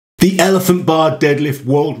The elephant bar deadlift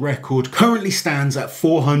world record currently stands at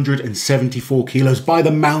 474 kilos by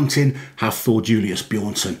the mountain Hafthor Julius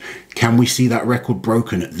Bjornsson. Can we see that record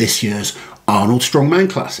broken at this year's Arnold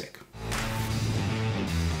Strongman Classic?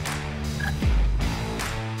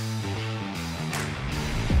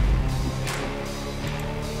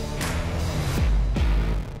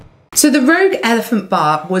 So the Rogue Elephant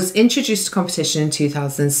Bar was introduced to competition in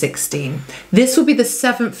 2016. This will be the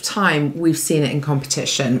 7th time we've seen it in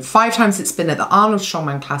competition. 5 times it's been at the Arnold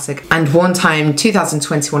Strongman Classic, and 1 time,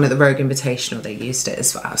 2021, at the Rogue Invitational, they used it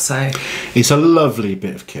as well. So it's a lovely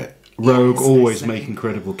bit of kit. Rogue always make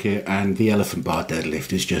incredible kit, and the elephant bar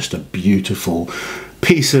deadlift is just a beautiful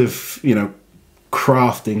piece of,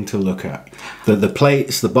 crafting to look at. The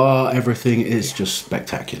plates, the bar, everything is just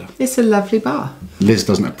spectacular. It's a lovely bar. Liz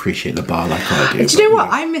doesn't appreciate the bar like I do. Do you know what?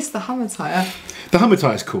 I miss the hammer tire. The hammer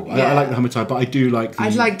tire is cool. I like the hammer tire, but I do like the...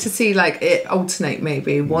 I'd like to see it alternate,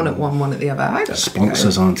 maybe one at one, one at the other.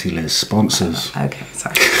 Sponsors, Auntie Liz. Sponsors. Okay,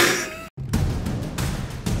 sorry.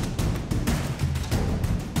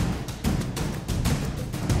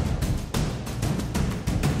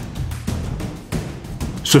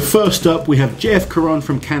 So first up, we have Jeff Caron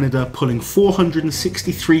from Canada pulling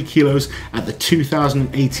 463 kilos at the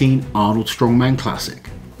 2018 Arnold Strongman Classic.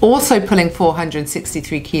 Also pulling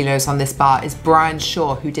 463 kilos on this bar is Brian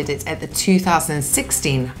Shaw, who did it at the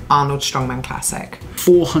 2016 Arnold Strongman Classic.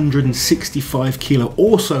 465 kilo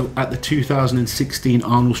also at the 2016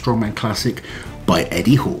 Arnold Strongman Classic by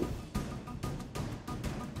Eddie Hall.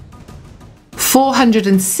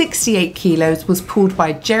 468 kilos was pulled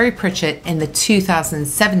by Jerry Pritchett in the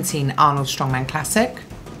 2017 Arnold Strongman Classic.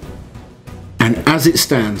 And as it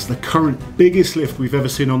stands, the current biggest lift we've ever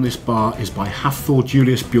seen on this bar is by Hafthor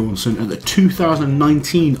Julius Bjornsson at the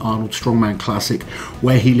 2019 Arnold Strongman Classic,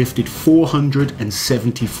 where he lifted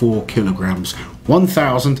 474 kilograms,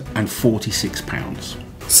 1,046 pounds.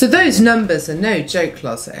 So those numbers are no joke,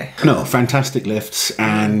 Lozzie. No, fantastic lifts,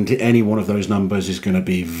 and any one of those numbers is going to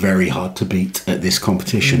be very hard to beat at this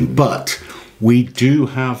competition. But we do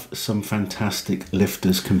have some fantastic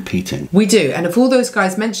lifters competing. We do, and of all those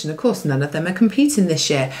guys mentioned, of course, none of them are competing this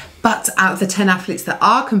year. But out of the 10 athletes that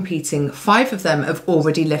are competing, 5 of them have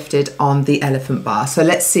already lifted on the elephant bar. So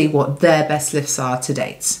let's see what their best lifts are to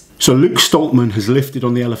date. So Luke Stoltman has lifted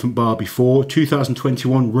on the elephant bar before,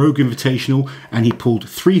 2021 Rogue Invitational, and he pulled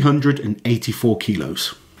 384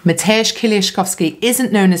 kilos. Mateusz Kiliaszkowski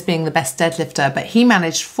isn't known as being the best deadlifter, but he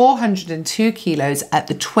managed 402 kilos at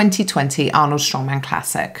the 2020 Arnold Strongman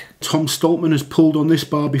Classic. Tom Stoltman has pulled on this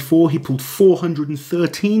bar before. He pulled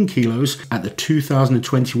 413 kilos at the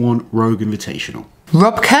 2021 Rogue Invitational.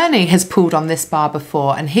 Rob Kearney has pulled on this bar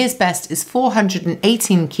before, and his best is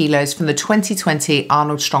 418 kilos from the 2020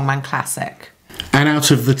 Arnold Strongman Classic. And out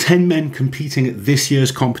of the 10 men competing at this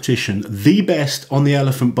year's competition, the best on the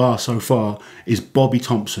elephant bar so far is Bobby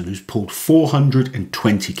Thompson, who's pulled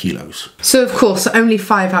 420 kilos. So of course, only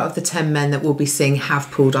 5 out of the 10 men that we'll be seeing have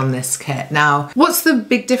pulled on this kit. Now, what's the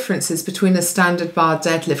big differences between a standard bar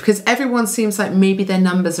deadlift? Because everyone seems like maybe their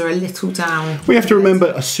numbers are a little down. We have to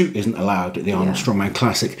remember a suit isn't allowed at the Arnold Strongman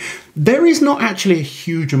Classic. There is not actually a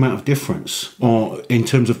huge amount of difference in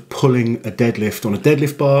terms of pulling a deadlift on a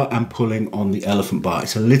deadlift bar and pulling on the elephant bar.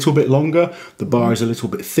 It's a little bit longer, the bar is a little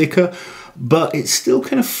bit thicker, but it still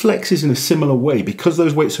kind of flexes in a similar way. Because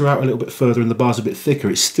those weights are out a little bit further and the bar's a bit thicker,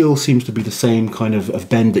 it still seems to be the same kind of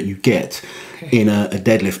bend that you get in a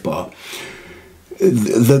deadlift bar.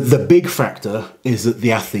 The big factor is that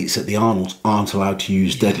the athletes at the Arnold aren't allowed to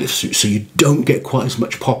use deadlift suits, so you don't get quite as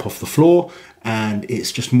much pop off the floor, and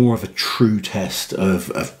it's just more of a true test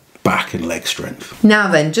of back and leg strength.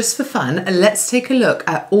 Now then, just for fun, let's take a look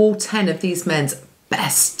at all 10 of these men's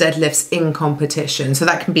best deadlifts in competition. So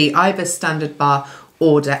that can be either standard bar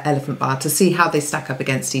or elephant bar, to see how they stack up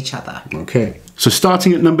against each other. Okay, so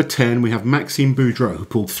starting at number 10, we have Maxime Boudreau, who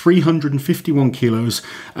pulled 351 kilos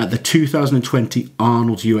at the 2020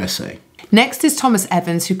 Arnold USA. Next is Thomas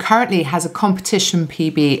Evans, who currently has a competition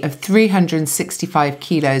PB of 365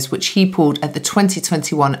 kilos, which he pulled at the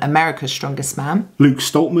 2021 America's Strongest Man. Luke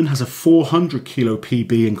Stoltman has a 400 kilo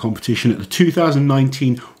PB in competition at the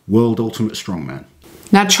 2019 World Ultimate Strongman.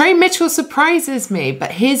 Now, Trey Mitchell surprises me,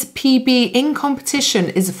 but his PB in competition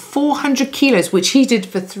is 400 kilos, which he did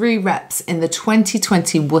for 3 reps in the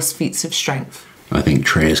 2020 Wuss Feats of Strength. I think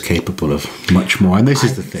Trey is capable of much more, and this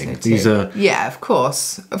is the thing. These are... Yeah, of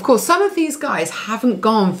course. Of course, some of these guys haven't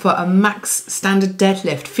gone for a max standard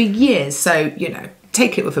deadlift for years, so,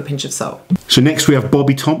 take it with a pinch of salt. So next we have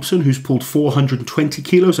Bobby Thompson, who's pulled 420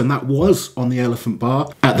 kilos, and that was on the elephant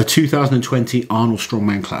bar at the 2020 Arnold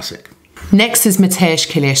Strongman Classic. Next is Mateusz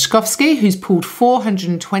Kiliaszkowski, who's pulled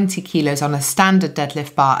 420 kilos on a standard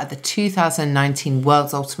deadlift bar at the 2019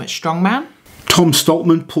 World's Ultimate Strongman. Tom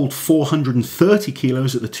Stoltman pulled 430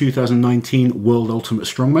 kilos at the 2019 World Ultimate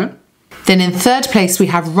Strongman. Then in third place, we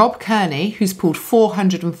have Rob Kearney, who's pulled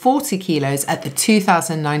 440 kilos at the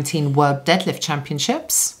 2019 World Deadlift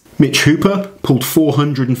Championships. Mitch Hooper pulled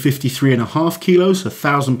 453.5 kilos,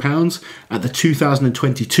 1,000 pounds, at the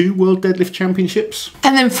 2022 World Deadlift Championships.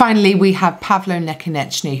 And then finally, we have Pavlo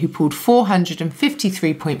Nekonechny, who pulled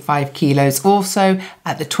 453.5 kilos also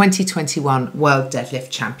at the 2021 World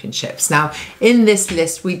Deadlift Championships. Now, in this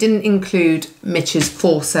list, we didn't include Mitch's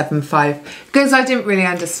 475 because I didn't really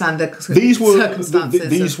understand the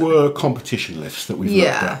circumstances. These were competition lifts that we've looked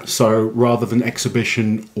at. So rather than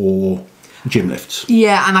exhibition or gym lifts.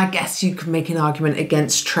 Yeah, and I guess you could make an argument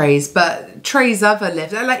against Trey's, but Trey's other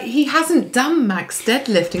lift, like he hasn't done max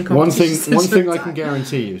deadlift in competition. One thing I can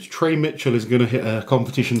guarantee you is Trey Mitchell is going to hit a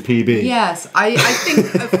competition PB. Yes, I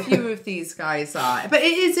think a few of these guys are. But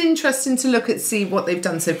it is interesting to look at, see what they've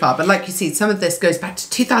done so far. But like you see, some of this goes back to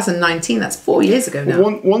 2019. That's 4 years ago now.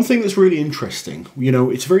 One thing that's really interesting, you know,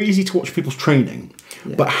 it's very easy to watch people's training.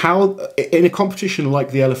 Yeah. But how, in a competition like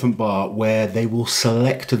the Elephant Bar, where they will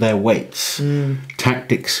select their weights,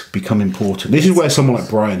 tactics become important. This is where someone like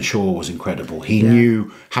Brian Shaw was incredible. He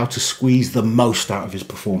knew how to squeeze the most out of his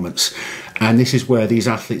performance. And this is where these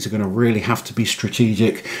athletes are going to really have to be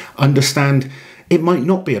strategic, understand it might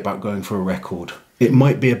not be about going for a record. It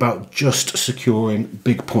might be about just securing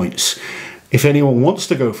big points. If anyone wants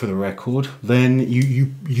to go for the record, then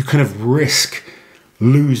you kind of risk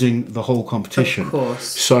losing the whole competition. Of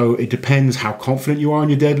course. So it depends how confident you are in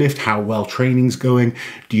your deadlift, how well training's going.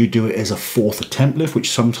 Do you do it as a fourth attempt lift, which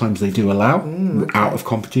sometimes they do allow, out of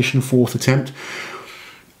competition, fourth attempt?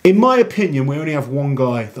 In my opinion, we only have one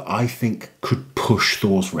guy that I think could push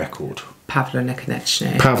Thor's record. Pavlo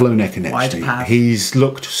Nekonechny. Pavlo Nekonechny. He's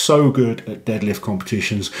looked so good at deadlift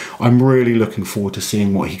competitions. I'm really looking forward to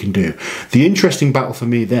seeing what he can do. The interesting battle for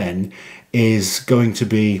me then is going to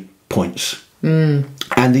be points.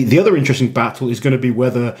 And the other interesting battle is going to be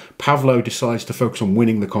whether Pavlo decides to focus on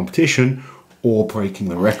winning the competition or breaking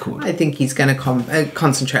the record. I think he's going to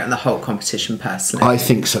concentrate on the whole competition personally. I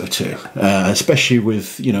think so too, especially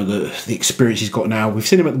with, you know, the experience he's got now. We've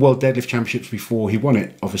seen him at the World Deadlift Championships before. He won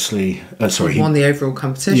it, obviously. He won the overall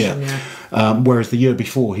competition, whereas the year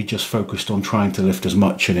before, he just focused on trying to lift as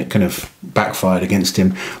much, and it kind of backfired against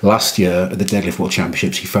him. Last year at the Deadlift World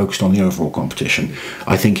Championships, he focused on the overall competition.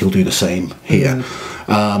 I think he'll do the same here.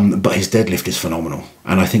 But his deadlift is phenomenal.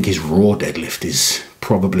 And I think his raw deadlift is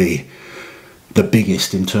probably the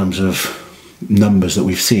biggest in terms of numbers that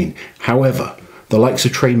we've seen. However, the likes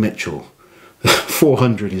of Trey Mitchell,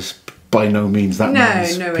 400 is by no means that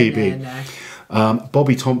man's PB.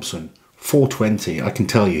 Bobby Thompson, 420. I can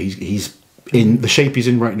tell you, he's in the shape he's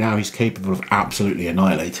in right now. He's capable of absolutely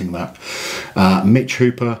annihilating that. Mitch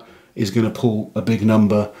Hooper is going to pull a big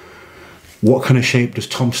number. What kind of shape does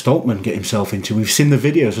Tom Stoltman get himself into? We've seen the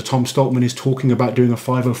videos of Tom Stoltman is talking about doing a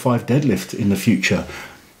 505 deadlift in the future.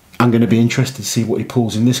 I'm going to be interested to see what he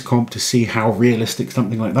pulls in this comp, to see how realistic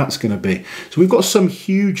something like that's going to be. So we've got some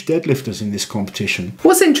huge deadlifters in this competition.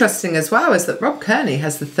 What's interesting as well is that Rob Kearney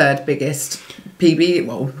has the third biggest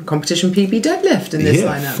competition PB deadlift in this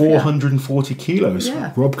lineup. 440 kilos.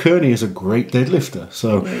 Yeah. Rob Kearney is a great deadlifter.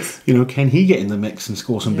 So, you know, can he get in the mix and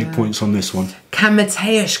score some big points on this one? Can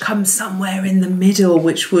Mateusz come somewhere in the middle,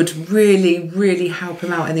 which would really, really help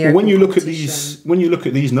him out in the overall competition? When you look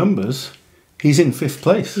at these numbers, he's in 5th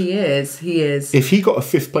place. He is. If he got a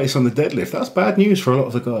 5th place on the deadlift, that's bad news for a lot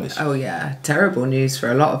of the guys. Oh yeah, terrible news for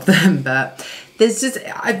a lot of them. But there's just,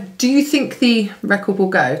 do you think the record will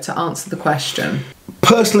go, to answer the question?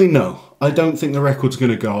 Personally, no. I don't think the record's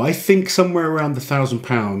going to go. I think somewhere around the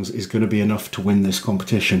 £1,000 is going to be enough to win this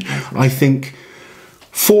competition. I think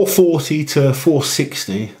 440 to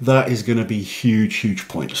 460, that is going to be huge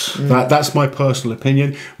points. That's my personal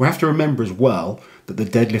opinion. We have to remember as well that the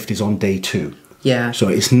deadlift is on day 2. Yeah. So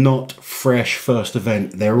it's not fresh first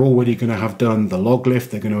event. They're already going to have done the log lift.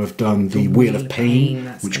 They're going to have done the wheel of pain,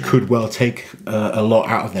 which could well take a lot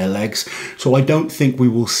out of their legs. So I don't think we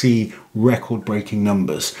will see record-breaking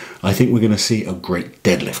numbers. I think we're going to see a great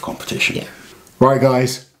deadlift competition. Yeah. Right,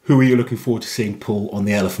 guys, who are you looking forward to seeing pull on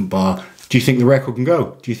the Elephant Bar? Do you think the record can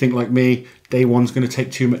go? Do you think, like me, day one's going to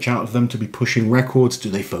take too much out of them to be pushing records? Do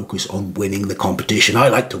they focus on winning the competition? I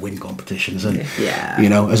like to win competitions, and you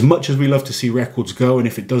know, as much as we love to see records go, and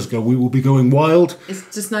if it does go, we will be going wild.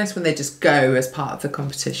 It's just nice when they just go as part of the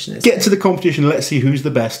competition. Get to the competition, let's see who's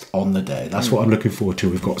the best on the day. That's what I'm looking forward to.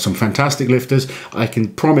 We've got some fantastic lifters. I can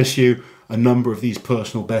promise you, a number of these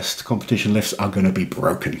personal best competition lifts are going to be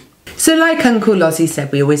broken. So like Uncle Lozzie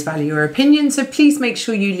said, we always value your opinion, so please make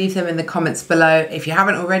sure you leave them in the comments below. If you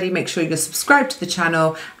haven't already, make sure you're subscribed to the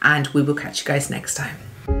channel, and we will catch you guys next time.